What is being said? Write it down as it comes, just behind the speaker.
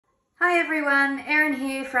Hi everyone, Erin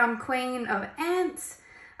here from Queen of Ants,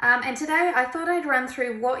 and today I thought I'd run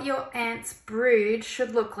through what your ant's brood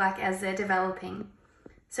should look like as they're developing.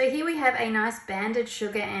 So here we have a nice banded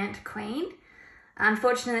sugar ant queen.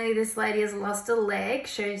 Unfortunately this lady has lost a leg,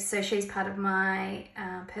 so she's part of my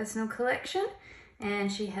personal collection,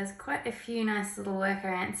 and she has quite a few nice little worker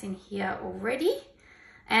ants in here already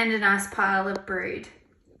and a nice pile of brood.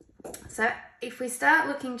 So if we start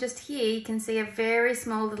looking just here, you can see a very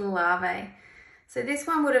small little larvae. So this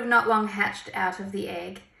one would have not long hatched out of the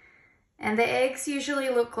egg. And the eggs usually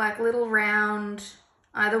look like little round,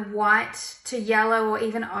 either white to yellow or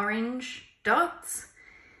even orange dots.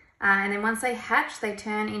 And then once they hatch, they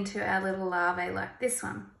turn into our little larvae like this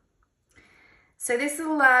one. So this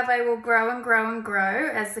little larvae will grow and grow and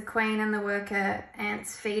grow as the queen and the worker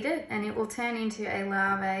ants feed it, and it will turn into a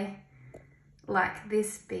larvae like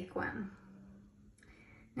this big one.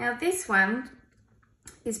 Now this one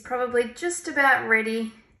is probably just about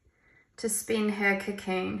ready to spin her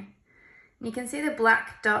cocoon. You can see the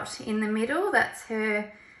black dot in the middle, that's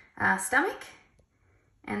her stomach,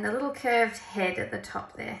 and the little curved head at the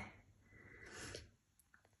top there.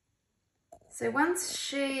 So once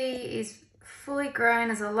she is fully grown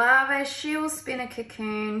as a larva, she will spin a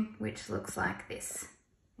cocoon which looks like this.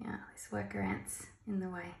 Yeah, this worker ant's in the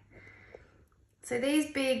way. So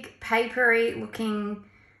these big papery looking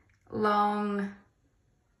long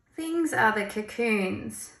things are the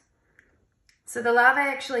cocoons. So the larvae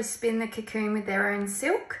actually spin the cocoon with their own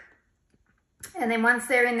silk, and then once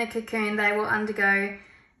they're in the cocoon they will undergo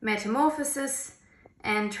metamorphosis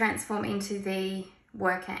and transform into the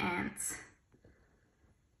worker ants.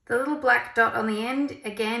 The little black dot on the end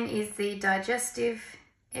again is the digestive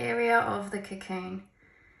area of the cocoon.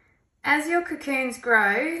 As your cocoons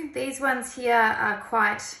grow, these ones here are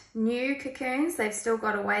quite new cocoons. They've still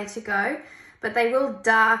got a way to go, but they will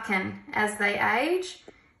darken as they age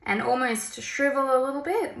and almost shrivel a little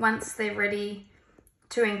bit once they're ready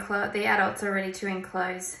to enclose, the adults are ready to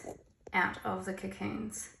enclose out of the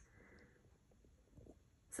cocoons.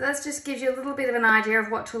 So that just gives you a little bit of an idea of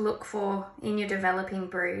what to look for in your developing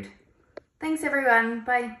brood. Thanks everyone,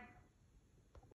 bye.